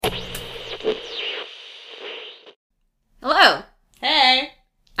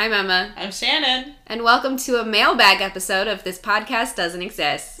I'm Emma. I'm Shannon. And welcome to a Mailbag episode of This Podcast Doesn't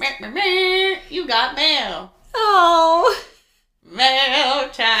Exist. You got mail. Oh. Mail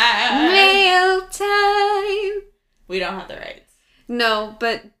time. Mail time. We don't have the rights. No,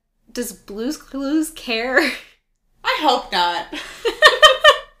 but does Blue's Clues care? I hope not.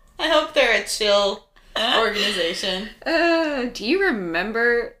 I hope they're a chill organization. Do you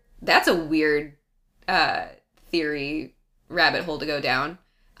remember? That's a weird theory rabbit hole to go down.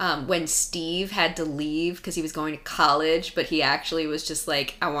 When Steve had to leave because he was going to college, but he actually was just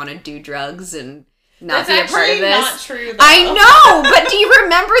like, I want to do drugs and not be a part of this. That's actually not true, though. I know, but do you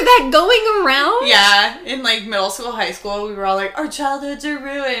remember that going around? Yeah, in like middle school, high school, we were all like, our childhoods are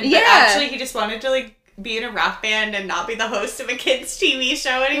ruined. Yeah. But actually, he just wanted to like be in a rock band and not be the host of a kids' TV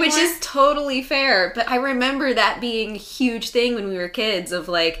show anymore. Which is totally fair, but I remember that being a huge thing when we were kids of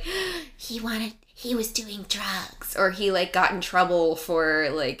like, he was doing drugs, or he like got in trouble for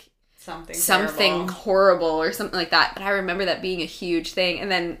like something horrible or something like that. But I remember that being a huge thing,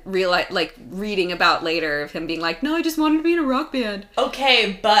 and then reading about later of him being like, no, I just wanted to be in a rock band.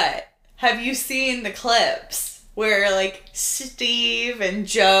 Okay, but have you seen the clips where like Steve and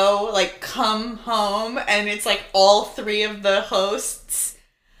Joe like come home and it's like all three of the hosts?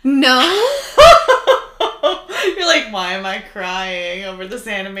 No. You're like, why am I crying over this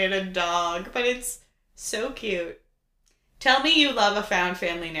animated dog? But it's so cute. Tell me you love a found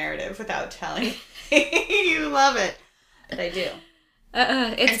family narrative without telling me you love it. But I do.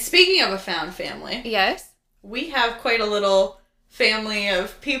 And speaking of a found family. Yes? We have quite a little family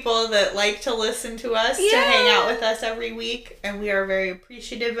of people that like to listen to us, to hang out with us every week. And we are very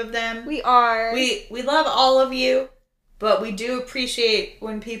appreciative of them. We are. We love all of you. But we do appreciate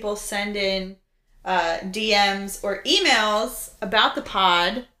when people send in DMs or emails about the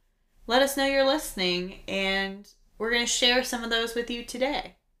pod. Let us know you're listening, and we're going to share some of those with you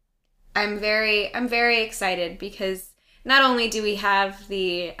today. I'm very excited because not only do we have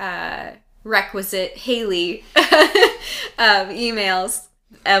the requisite Haley emails,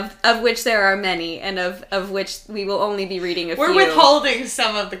 of which there are many, and of which we will only be reading a few. We're withholding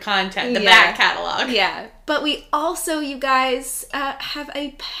some of the content, the back catalog. Yeah. But we also, you guys, have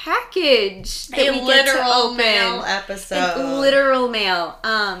a package that we get to open. Mail episode. Literal mail.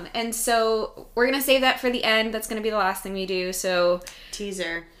 And so we're going to save that for the end. That's going to be the last thing we do. So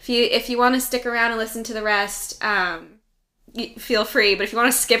teaser. If you want to stick around and listen to the rest, feel free. But if you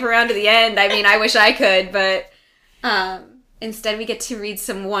want to skip around to the end, I mean, I wish I could, but instead we get to read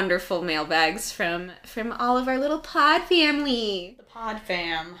some wonderful mailbags from all of our little pod family. Pod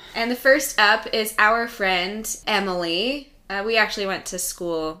fam. And the first up is our friend, Emily. We actually went to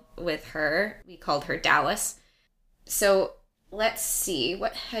school with her. We called her Dallas. So let's see.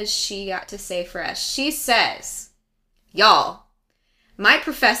 What has she got to say for us? She says, y'all, my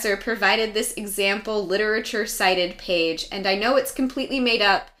professor provided this example literature cited page, and I know it's completely made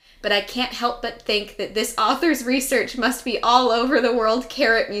up, but I can't help but think that this author's research must be all over the World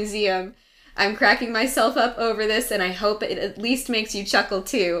Carrot Museum. I'm cracking myself up over this, and I hope it at least makes you chuckle,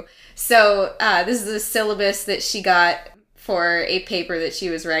 too. So, this is a syllabus that she got for a paper that she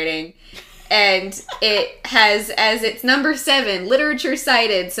was writing. And it has, as its number 7, literature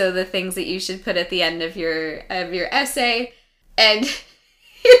cited, so the things that you should put at the end of your essay. And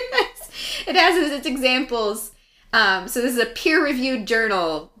it has as its examples, so this is a peer-reviewed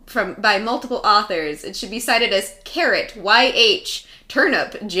journal by multiple authors. It should be cited as Carrot, YH,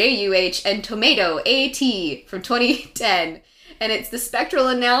 Turnip, JUH, and Tomato, AT, from 2010. And it's the spectral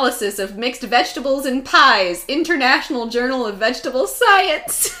analysis of mixed vegetables and pies, International Journal of Vegetable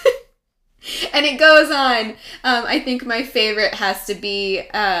Science. And it goes on. I think my favorite has to be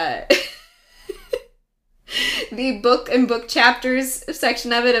the book and book chapters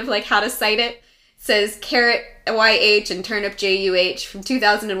section of it, of like how to cite it. It says Carrot, YH, and Turnip, JUH, from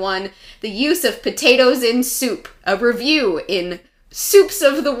 2001. The use of potatoes in soup. A review in Soups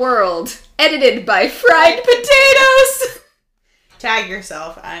of the World, edited by Fried Potatoes. Tag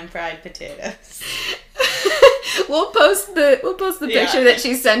yourself. I'm Fried Potatoes. We'll post the picture that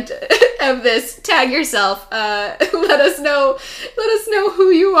she sent of this. Tag yourself. Let us know who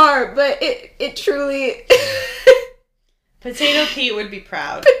you are. But it truly. Potato Pete would be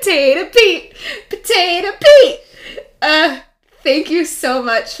proud. Potato Pete. Thank you so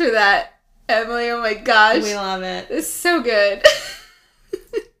much for that, Emily. Oh my gosh, we love it. It's so good.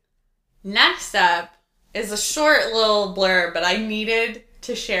 Next up is a short little blurb, but I needed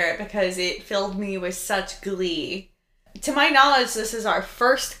to share it because it filled me with such glee. To my knowledge, this is our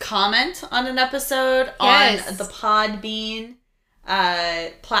first comment on an episode on the Podbean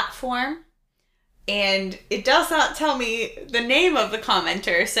platform. And it does not tell me the name of the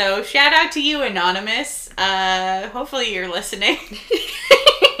commenter, so shout out to you, Anonymous. Hopefully you're listening.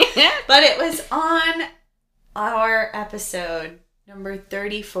 But it was on our episode number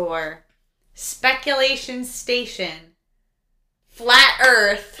 34, Speculation Station, Flat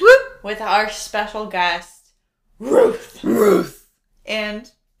Earth, with our special guest, Ruth.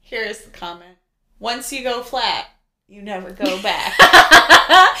 And here's the comment. Once you go flat, you never go back.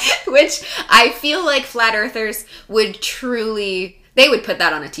 Which I feel like flat earthers would they would put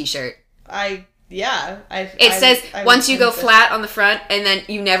that on a t-shirt. It says, once you go flat on the front, and then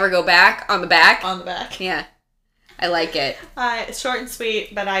you never go back on the back. On the back. Yeah. I like it. Short and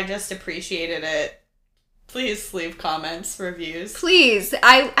sweet, but I just appreciated it. Please leave comments, reviews. Please.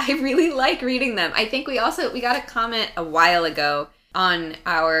 I really like reading them. I think we got a comment a while ago on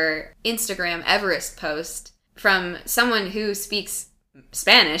our Instagram Everest post from someone who speaks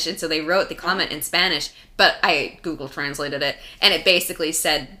Spanish, and so they wrote the comment in Spanish, but I Google translated it, and it basically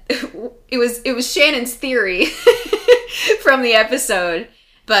said it was Shannon's theory from the episode,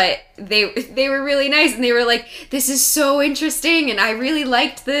 but they were really nice, and they were like, this is so interesting, and I really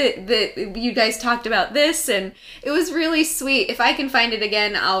liked the you guys talked about this, and it was really sweet. If I can find it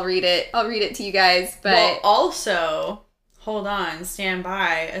again, I'll read it to you guys. But well, also, hold on, stand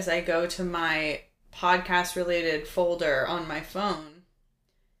by as I go to my podcast related folder on my phone,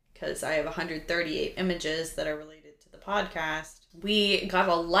 because I have 138 images that are related to the podcast. We got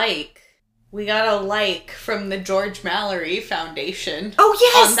a like from the George Mallory Foundation. Oh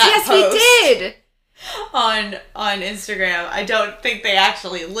yes, we did. On Instagram. I don't think they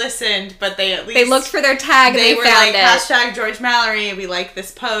actually listened, but they looked for their tag and they were found like, it. Hashtag George Mallory, we like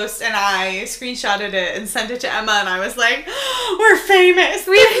this post, and I screenshotted it and sent it to Emma, and I was like, we're famous.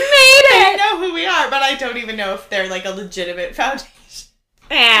 We've made it. They know who we are, but I don't even know if they're like a legitimate foundation.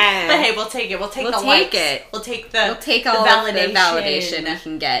 But hey, we'll take it. We'll take all the validation we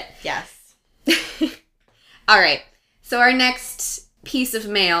can get. Yes. All right. So our next piece of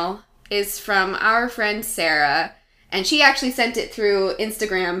mail is from our friend Sarah, and she actually sent it through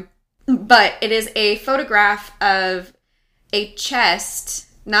Instagram, but it is a photograph of a chest,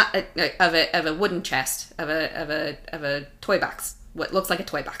 not of a wooden chest, of a toy box. What looks like a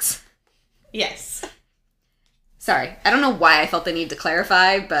toy box. Yes. Sorry, I don't know why I felt the need to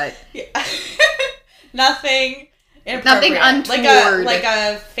clarify, but yeah. Nothing inappropriate. Nothing untoward. Like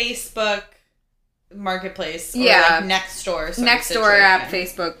a Facebook marketplace, or like next door app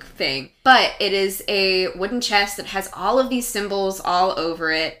Facebook thing. But it is a wooden chest that has all of these symbols all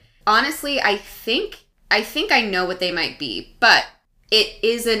over it. Honestly, I think I know what they might be, but it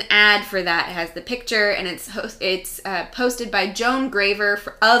is an ad for that. It has the picture, and it's posted by Joan Graver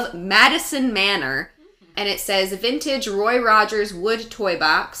of Madison Manor. And it says, vintage Roy Rogers wood toy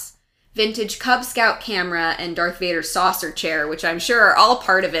box, vintage Cub Scout camera, and Darth Vader saucer chair, which I'm sure are all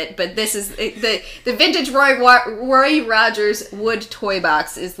part of it. But this is the vintage Roy Rogers wood toy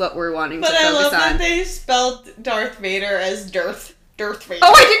box is what we're wanting to focus on. But I love that they spelled Darth Vader as Darth Vader.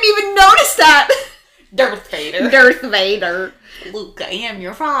 Oh, I didn't even notice that! Darth Vader. Darth Vader. Luke, I am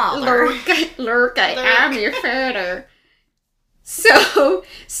your father. Luke, I am your father. So,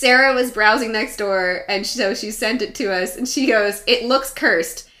 Sarah was browsing next door, and so she sent it to us, and she goes, it looks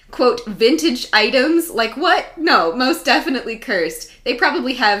cursed. Quote, vintage items? Like what? No, most definitely cursed. They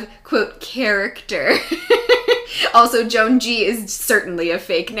probably have, quote, character. Also, Joan G is certainly a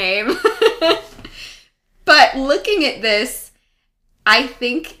fake name. But looking at this, I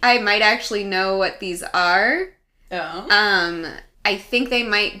think I might actually know what these are. Oh. I think they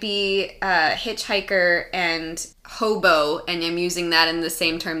might be hitchhiker and hobo, and I'm using that in the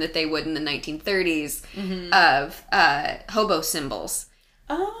same term that they would in the 1930s, of hobo symbols.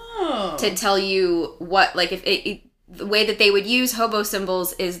 Oh. To tell you what, like, if the way that they would use hobo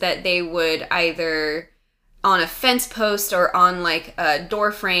symbols is that they would either on a fence post or on like a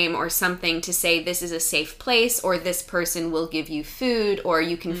door frame or something to say this is a safe place, or this person will give you food, or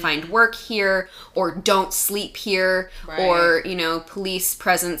you can find work here, or don't sleep here, or, you know, police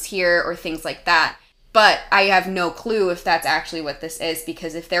presence here, or things like that. But I have no clue if that's actually what this is,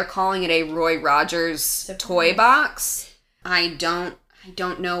 because if they're calling it a Roy Rogers toy box, I don't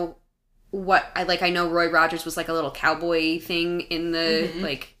know what I know Roy Rogers was like a little cowboy thing in the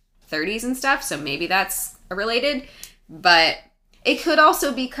like 30s and stuff, so maybe that's related. But it could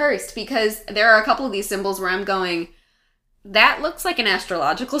also be cursed, because there are a couple of these symbols where I'm going, that looks like an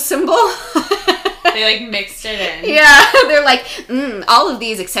astrological symbol. They like mixed it in. Yeah, they're like, all of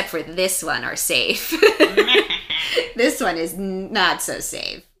these except for this one are safe. This one is not so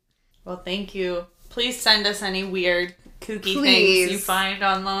safe. Well, thank you. Please send us any weird kooky Please. things you find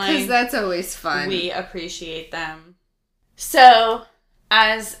online. Because that's always fun. We appreciate them. So,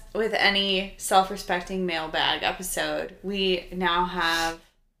 as with any self-respecting mailbag episode, we now have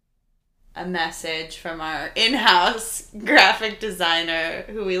a message from our in-house graphic designer,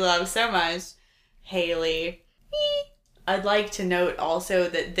 who we love so much, Haley. I'd like to note also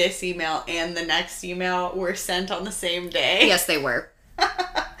that this email and the next email were sent on the same day. Yes, they were.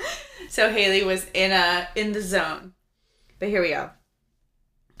 So Haley was in the zone. But here we go.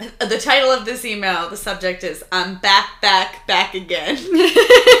 The title of this email, the subject is, I'm back again.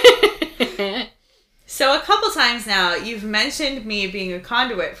 So a couple times now, you've mentioned me being a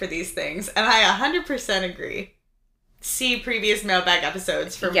conduit for these things, and I 100% agree. See previous mailbag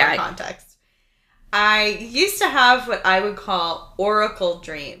episodes for more context. I used to have what I would call oracle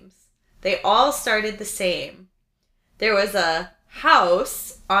dreams. They all started the same. There was a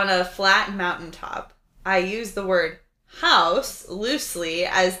house on a flat mountaintop. I use the word house loosely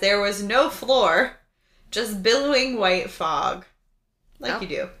as there was no floor, just billowing white fog. Like you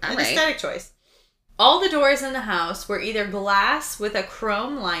do. An aesthetic choice. All the doors in the house were either glass with a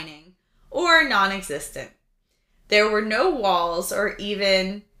chrome lining or non-existent. There were no walls or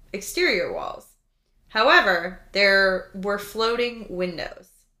even exterior walls. However, there were floating windows.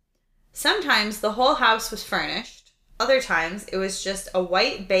 Sometimes the whole house was furnished. Other times it was just a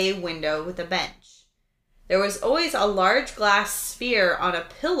white bay window with a bench. There was always a large glass sphere on a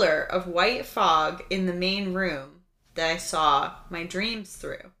pillar of white fog in the main room that I saw my dreams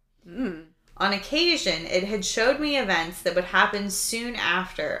through. On occasion, it had showed me events that would happen soon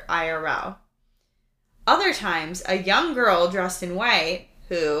after IRL. Other times, a young girl dressed in white,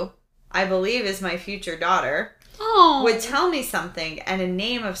 who I believe is my future daughter, would tell me something and a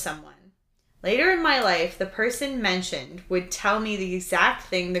name of someone. Later in my life, the person mentioned would tell me the exact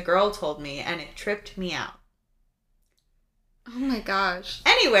thing the girl told me, and it tripped me out. Oh my gosh.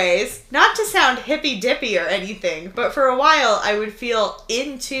 Anyways, not to sound hippy-dippy or anything, but for a while I would feel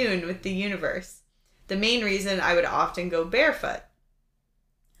in tune with the universe. The main reason I would often go barefoot.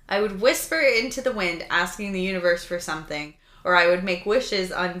 I would whisper into the wind asking the universe for something, or I would make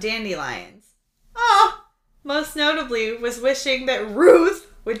wishes on dandelions. Most notably was wishing that Ruth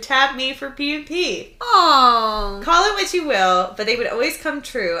would tap me for P&P. Oh. Call it what you will, but they would always come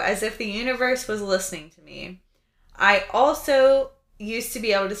true as if the universe was listening to me. I also used to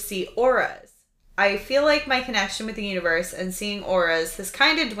be able to see auras. I feel like my connection with the universe and seeing auras has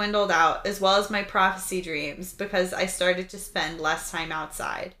kind of dwindled out, as well as my prophecy dreams, because I started to spend less time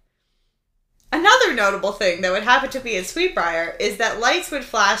outside. Another notable thing that would happen to me at Sweetbriar is that lights would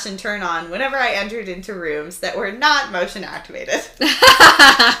flash and turn on whenever I entered into rooms that were not motion activated.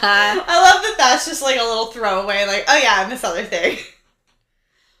 I love that that's just like a little throwaway, like, oh yeah, and this other thing.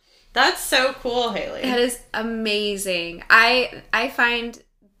 That's so cool, Haley. That is amazing. I find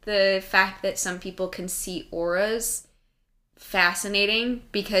the fact that some people can see auras fascinating,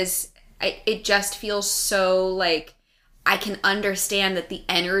 because it just feels so like I can understand that the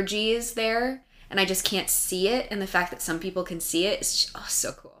energy is there and I just can't see it, and the fact that some people can see it is just,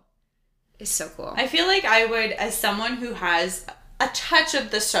 so cool. It's so cool. I feel like I would, as someone who has a touch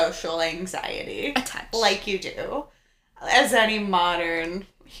of the social anxiety, a touch, like you do, as any modern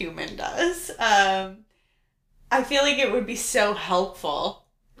human does, I feel like it would be so helpful,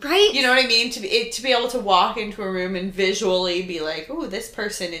 right? You know what I mean, to be able to walk into a room and visually be like, oh, this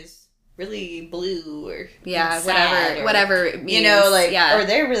person is really blue, or whatever it means. You know, like, or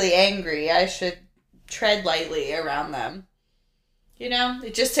they're really angry, I should tread lightly around them, you know,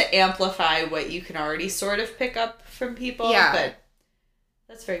 just to amplify what you can already sort of pick up from people. But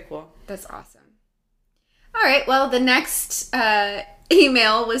that's very cool. That's awesome. All right, well, the next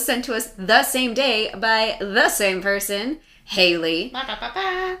email was sent to us the same day by the same person, Haley.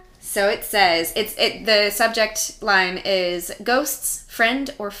 So it says, the subject line is Ghosts,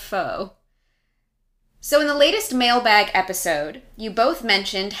 Friend or Foe. So in the latest Mailbag episode, you both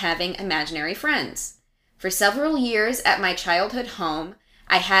mentioned having imaginary friends. For several years at my childhood home,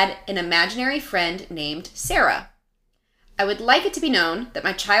 I had an imaginary friend named Sarah. I would like it to be known that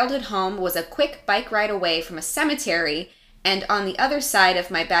my childhood home was a quick bike ride away from a cemetery, and on the other side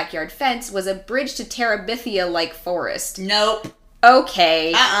of my backyard fence was a bridge to Terabithia-like forest. Nope.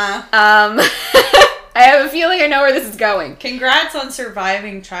 Okay. I have a feeling I know where this is going. Congrats on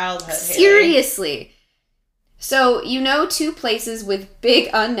surviving childhood, Seriously. Haley. So, you know, two places with big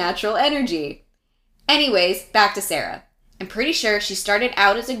unnatural energy. Anyways, back to Sarah. I'm pretty sure she started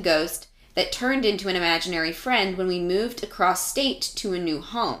out as a ghost that turned into an imaginary friend when we moved across state to a new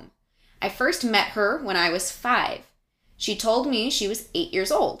home. I first met her when I was 5. She told me she was 8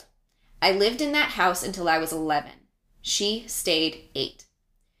 years old. I lived in that house until I was 11. She stayed 8.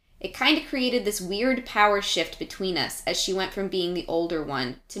 It kind of created this weird power shift between us as she went from being the older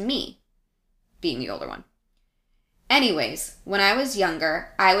one to me being the older one. Anyways, when I was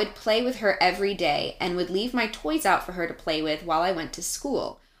younger, I would play with her every day and would leave my toys out for her to play with while I went to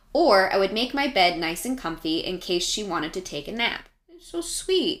school. Or I would make my bed nice and comfy in case she wanted to take a nap. It's so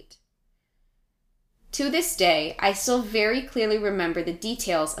sweet. To this day, I still very clearly remember the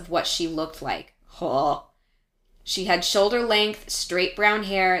details of what she looked like. Oh. She had shoulder-length, straight brown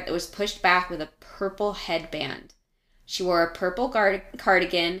hair that was pushed back with a purple headband. She wore a purple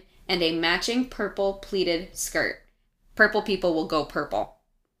cardigan and a matching purple pleated skirt. Purple people will go purple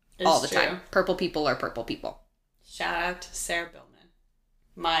all the time. Purple people are purple people. Shout out to Sarah Billman,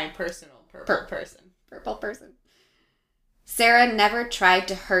 my personal purple person. Purple person. Sarah never tried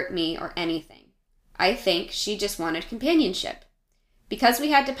to hurt me or anything. I think she just wanted companionship. Because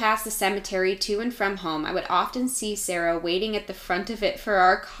we had to pass the cemetery to and from home, I would often see Sarah waiting at the front of it for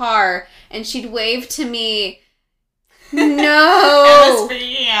our car, and she'd wave to me. No! I was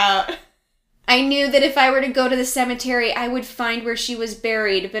freaking out. I knew that if I were to go to the cemetery, I would find where she was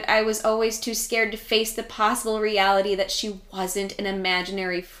buried, but I was always too scared to face the possible reality that she wasn't an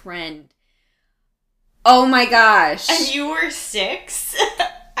imaginary friend. Oh my gosh. And you were 6?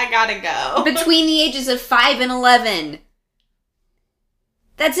 I gotta go. Between the ages of 5 and 11.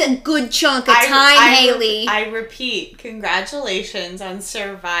 That's a good chunk of time, Haley. I repeat, congratulations on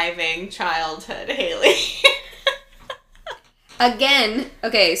surviving childhood, Haley. Again,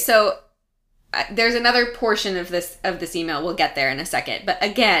 okay, so there's another portion of this email. We'll get there in a second. But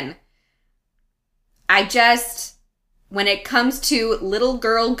again, when it comes to little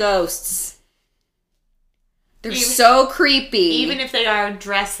girl ghosts, they're so creepy. Even if they are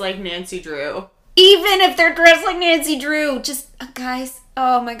dressed like Nancy Drew. Even if they're dressed like Nancy Drew. Just, guys,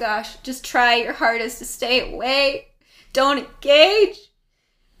 oh my gosh, just try your hardest to stay away. Don't engage.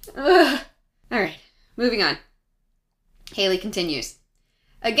 Ugh. All right, moving on. Haley continues.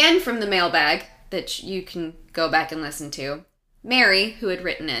 Again from the mailbag that you can go back and listen to, Mary, who had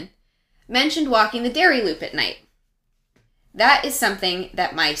written in, mentioned walking the dairy loop at night. That is something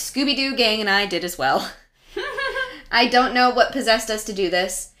that my Scooby-Doo gang and I did as well. I don't know what possessed us to do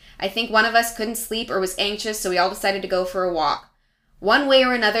this. I think one of us couldn't sleep or was anxious, so we all decided to go for a walk. One way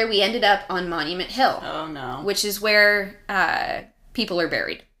or another, we ended up on Monument Hill. Oh, no. Which is where people are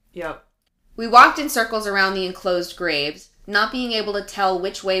buried. Yep. We walked in circles around the enclosed graves, not being able to tell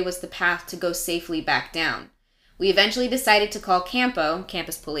which way was the path to go safely back down. We eventually decided to call Campo,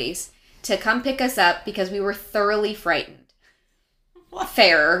 campus police, to come pick us up because we were thoroughly frightened. What?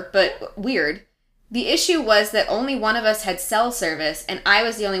 Fair, but weird. The issue was that only one of us had cell service, and I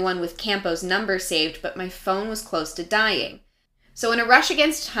was the only one with Campo's number saved, but my phone was close to dying. So in a rush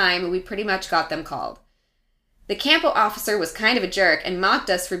against time, we pretty much got them called. The Campo officer was kind of a jerk and mocked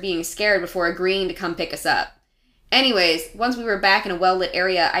us for being scared before agreeing to come pick us up. Anyways, once we were back in a well-lit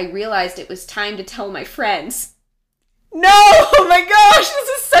area, I realized it was time to tell my friends. No! Oh my gosh, this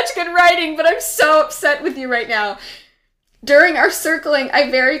is such good writing, but I'm so upset with you right now. During our circling, I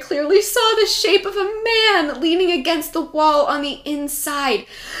very clearly saw the shape of a man leaning against the wall on the inside.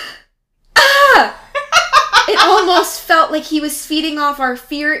 Ah! It almost felt like he was feeding off our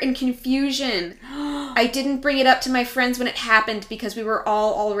fear and confusion. I didn't bring it up to my friends when it happened because we were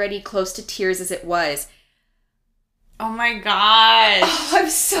all already close to tears as it was. Oh my gosh. Oh, I'm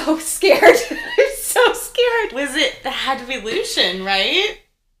so scared. I'm so scared. Had to be Lucian, right?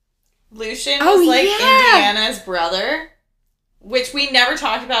 Lucian was Indiana's brother, which we never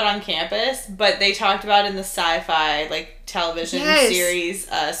talked about on campus, but they talked about in the sci-fi television series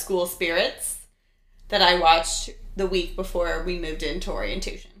School Spirits that I watched the week before we moved into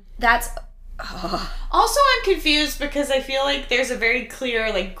orientation. That's... Also, I'm confused because I feel like there's a very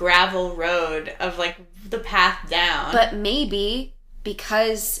clear gravel road of the path down. But maybe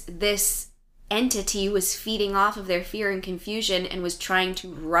because this entity was feeding off of their fear and confusion and was trying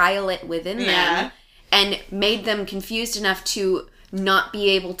to rile it within them and made them confused enough to not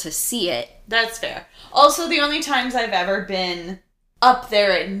be able to see it. That's fair. Also, the only times I've ever been up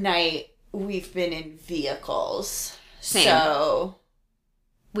there at night, we've been in vehicles. Same. So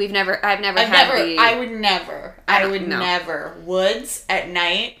I've never I would never. Woods at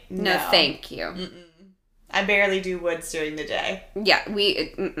night? No. Thank you. Mm-mm. I barely do woods during the day. Yeah,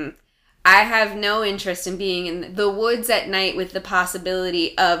 I have no interest in being in the woods at night with the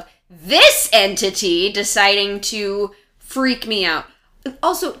possibility of this entity deciding to freak me out.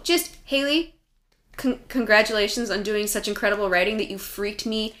 Also, just, Haley, congratulations on doing such incredible writing that you freaked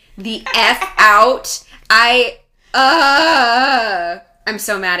me the F out. I'm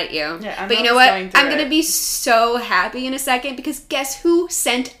so mad at you. Yeah, but you know what? I'm going to be so happy in a second because guess who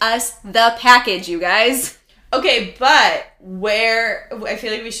sent us the package, you guys? Okay, but I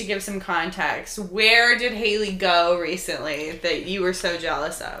feel like we should give some context. Where did Haley go recently that you were so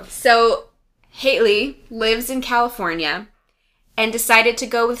jealous of? So, Haley lives in California and decided to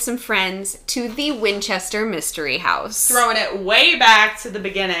go with some friends to the Winchester Mystery House. Throwing it way back to the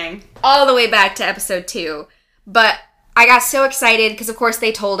beginning. All the way back to episode 2. But I got so excited because, of course,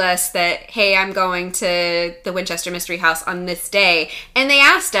 they told us that, hey, I'm going to the Winchester Mystery House on this day. And they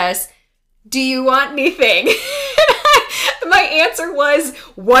asked us, do you want anything? My answer was,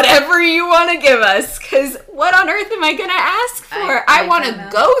 whatever you want to give us. Because what on earth am I going to ask for? I want to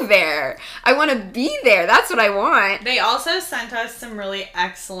go there. I want to be there. That's what I want. They also sent us some really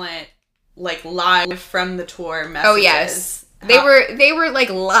excellent, like, live from the tour messages. Oh, yes. They were like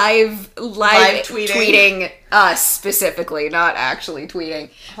live tweeting us specifically, not actually tweeting.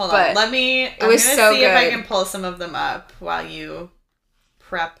 Hold on, I'm gonna see if I can pull some of them up while you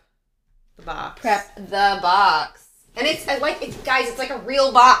prep the box. And it's guys, it's like a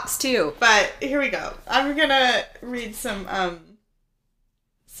real box too. But here we go. I'm gonna read some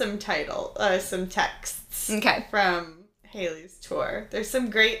texts. Okay. From Haley's tour. There's some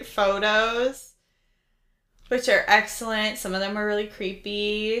great photos, which are excellent. Some of them are really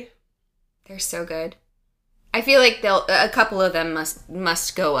creepy. They're so good. I feel like a couple of them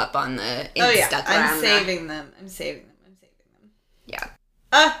must go up on the Instagram. Oh yeah, I'm saving them. Yeah.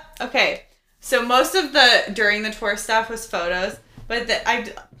 Okay. So most of during the tour stuff was photos, but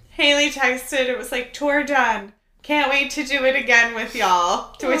Haley texted, it was like, tour done. Can't wait to do it again with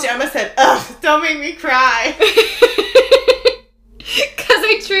y'all. To which Emma said, ugh, don't make me cry. Because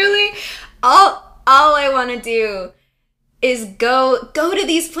I truly, all I want to do is go to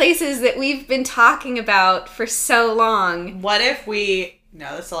these places that we've been talking about for so long. No,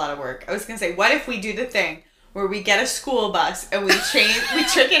 that's a lot of work. I was going to say, what if we do the thing where we get a school bus and we trick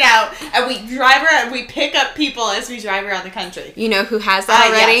it out and we drive around and we pick up people as we drive around the country? You know who has that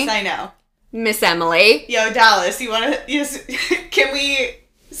already? Yes, I know. Miss Emily. Yo, Dallas, can we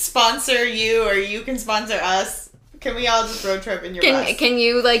sponsor you or you can sponsor us? Can we all just road trip in your bus? Can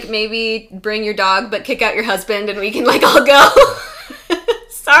you, like, maybe bring your dog but kick out your husband and we can, like, all go?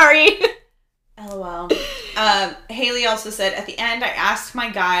 Sorry. LOL. Haley also said, at the end, I asked my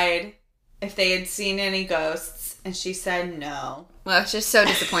guide if they had seen any ghosts, and she said no. Well, it's just so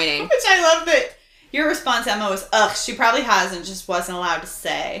disappointing. Which I love that your response, Emma, was, ugh, she probably hasn't, just wasn't allowed to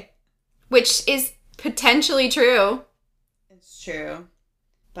say. Which is potentially true. It's true.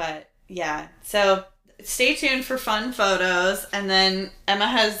 But, yeah. So, stay tuned for fun photos, and then Emma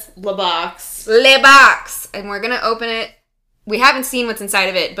has Le Box. And we're going to open it. We haven't seen what's inside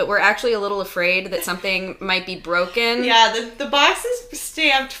of it, but we're actually a little afraid that something might be broken. Yeah, the box is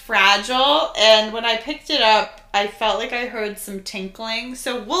stamped fragile, and when I picked it up, I felt like I heard some tinkling,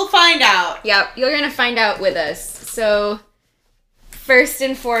 so we'll find out. Yep, you're going to find out with us. So, first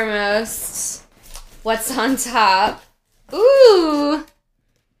and foremost, what's on top? Ooh!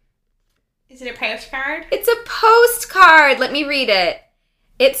 Is it a postcard? It's a postcard! Let me read it.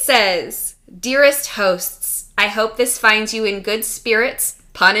 It says, "Dearest hosts, I hope this finds you in good spirits,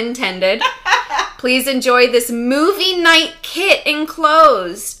 pun intended. Please enjoy this movie night kit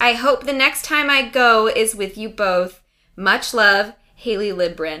enclosed. I hope the next time I go is with you both. Much love, Haley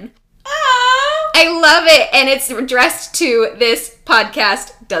Librin." Aww. I love it, and it's addressed to this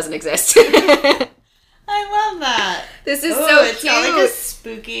podcast doesn't exist. I love that. This is so it's cute. Got like a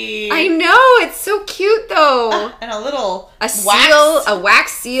spooky. I know, it's so cute though. And a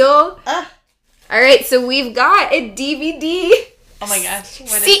wax seal. All right, so we've got a DVD. Oh my gosh.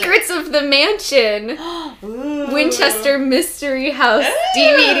 What Secrets of the Mansion. Ooh. Winchester Mystery House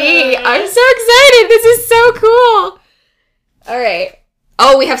DVD. I'm so excited. This is so cool. All right.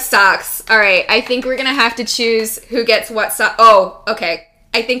 Oh, we have socks. All right. I think we're going to have to choose who gets what sock. Oh, okay.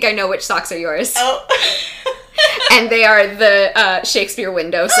 I think I know which socks are yours. Oh. And they are the Shakespeare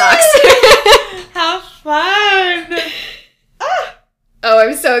window socks. How fun. Oh,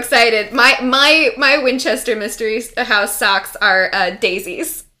 I'm so excited. My Winchester Mystery House socks are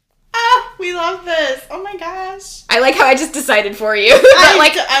daisies. We love this. Oh my gosh. I like how I just decided for you.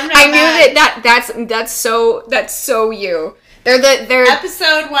 I knew that's so you. They're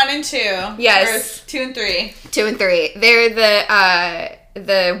episode 1 and 2. Yes. Or 2 and 3. 2 and 3. They're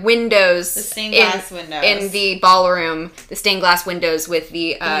the windows. The stained glass windows. In the ballroom. The stained glass windows with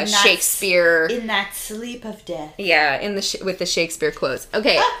the Shakespeare. In that sleep of death. Yeah, with the Shakespeare quotes.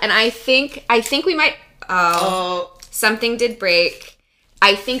 Okay, and I think we might. Something did break.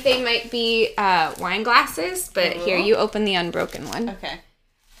 I think they might be wine glasses, but here, you open the unbroken one. Okay.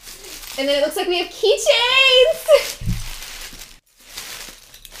 And then it looks like we have keychains!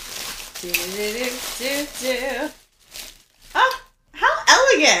 Oh, how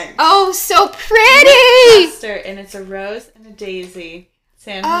elegant! Oh, so pretty! And it's a rose and a daisy.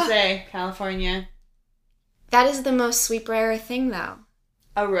 San Jose, California. That is the most sweet rare thing, though.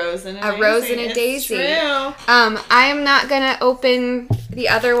 A rose and a daisy. A rose and a daisy. True. I'm not gonna open the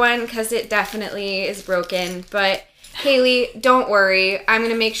other one because it definitely is broken. But Haley, don't worry. I'm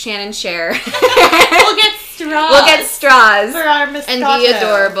gonna make Shannon share. We'll get straws. We'll get straws for our Moscato. And be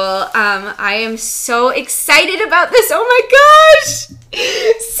adorable. I am so excited about this. Oh my gosh!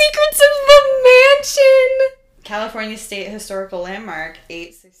 Secrets of the Mansion. California State Historical Landmark,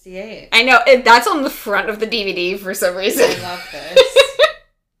 868. I know, that's on the front of the DVD for some reason. I love this.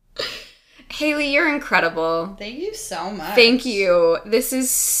 Haley, you're incredible. Thank you so much. Thank you. This is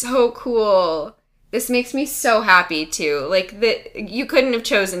so cool. This makes me so happy, too. Like, you couldn't have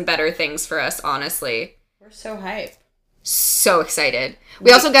chosen better things for us, honestly. We're so hyped. So excited.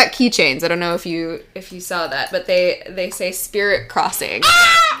 We also got keychains. I don't know if you saw that, but they say Spirit Crossing.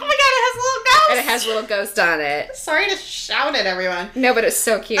 Ah! Oh my god, it has a little ghost! And it has a little ghost on it. Sorry to shout at everyone. No, but it's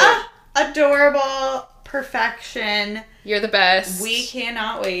so cute. Adorable. Perfection. You're the best. We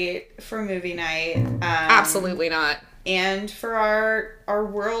cannot wait for movie night. Absolutely not. And for our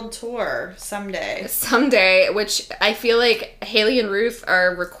world tour someday. Someday, which I feel like Haley and Ruth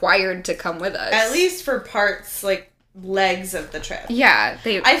are required to come with us. At least for parts, like, legs of the trip. Yeah.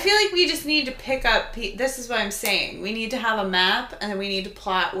 I feel like we just need to pick up... This is what I'm saying. We need to have a map, and then we need to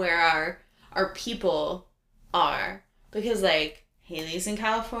plot where our people are. Because, like, Haley's in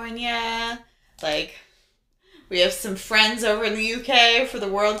California. Like... We have some friends over in the UK for the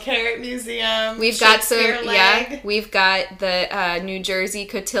World Carrot Museum. We've got some, we've got the New Jersey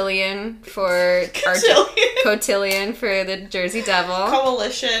Cotillion for Cotillion for the Jersey Devil.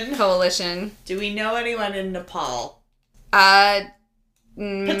 Coalition. Do we know anyone in Nepal? Potentially.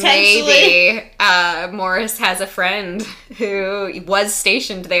 Maybe. Morris has a friend who was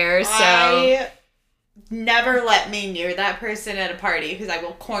stationed there, so... Never let me near that person at a party, because I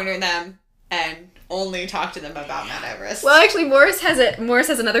will corner them and... only talk to them about Mount Everest. Well, actually, Morris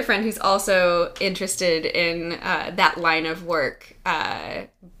has another friend who's also interested in that line of work.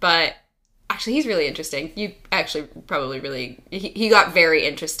 But actually, he's really interesting. You actually probably really... He got very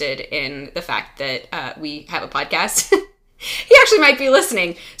interested in the fact that we have a podcast. He actually might be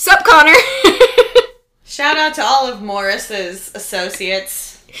listening. Sup, Connor? Shout out to all of Morris's associates.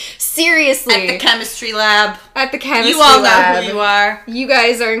 Seriously. At the chemistry lab. You all know who you are. You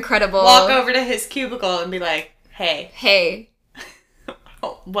guys are incredible. Walk over to his cubicle and be like, hey.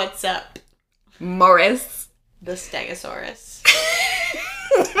 Oh, what's up? Morris. The Stegosaurus.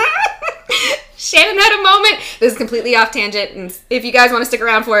 Shannon had a moment. This is completely off tangent, and if you guys want to stick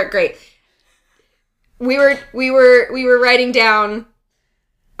around for it, great. We were writing down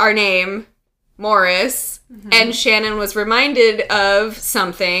our name, Morris, and Shannon was reminded of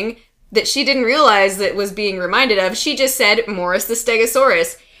something that she didn't realize that was being reminded of. She just said, Morris the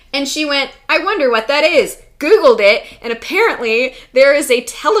Stegosaurus. And she went, I wonder what that is. Googled it, and apparently there is a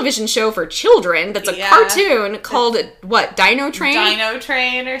television show for children that's a cartoon called, what, Dino Train? Dino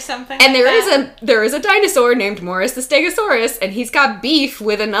Train or something and like there is a dinosaur named Morris the Stegosaurus, and he's got beef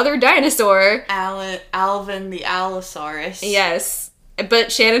with another dinosaur. Alvin the Allosaurus. Yes.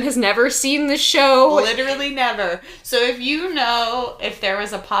 But Shannon has never seen the show. Literally never. So if you know if there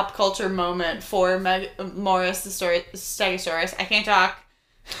was a pop culture moment for Morris the Stegosaurus, I can't talk.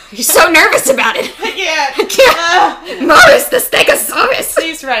 You're so nervous about it. I can't. Morris the Stegosaurus.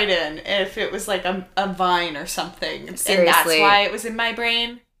 Please write in if it was like a vine or something. Seriously. And that's why it was in my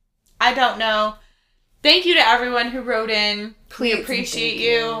brain. I don't know. Thank you to everyone who wrote in. Please, we appreciate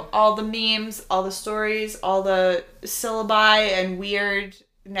you. All the memes, all the stories, all the syllabi and weird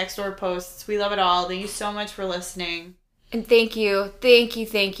next door posts. We love it all. Thank you so much for listening. And thank you,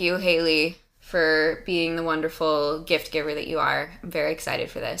 Haley, for being the wonderful gift giver that you are. I'm very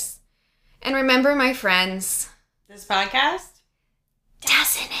excited for this. And remember, my friends, this podcast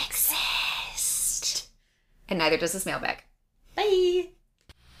doesn't exist. And neither does this mailbag. Bye.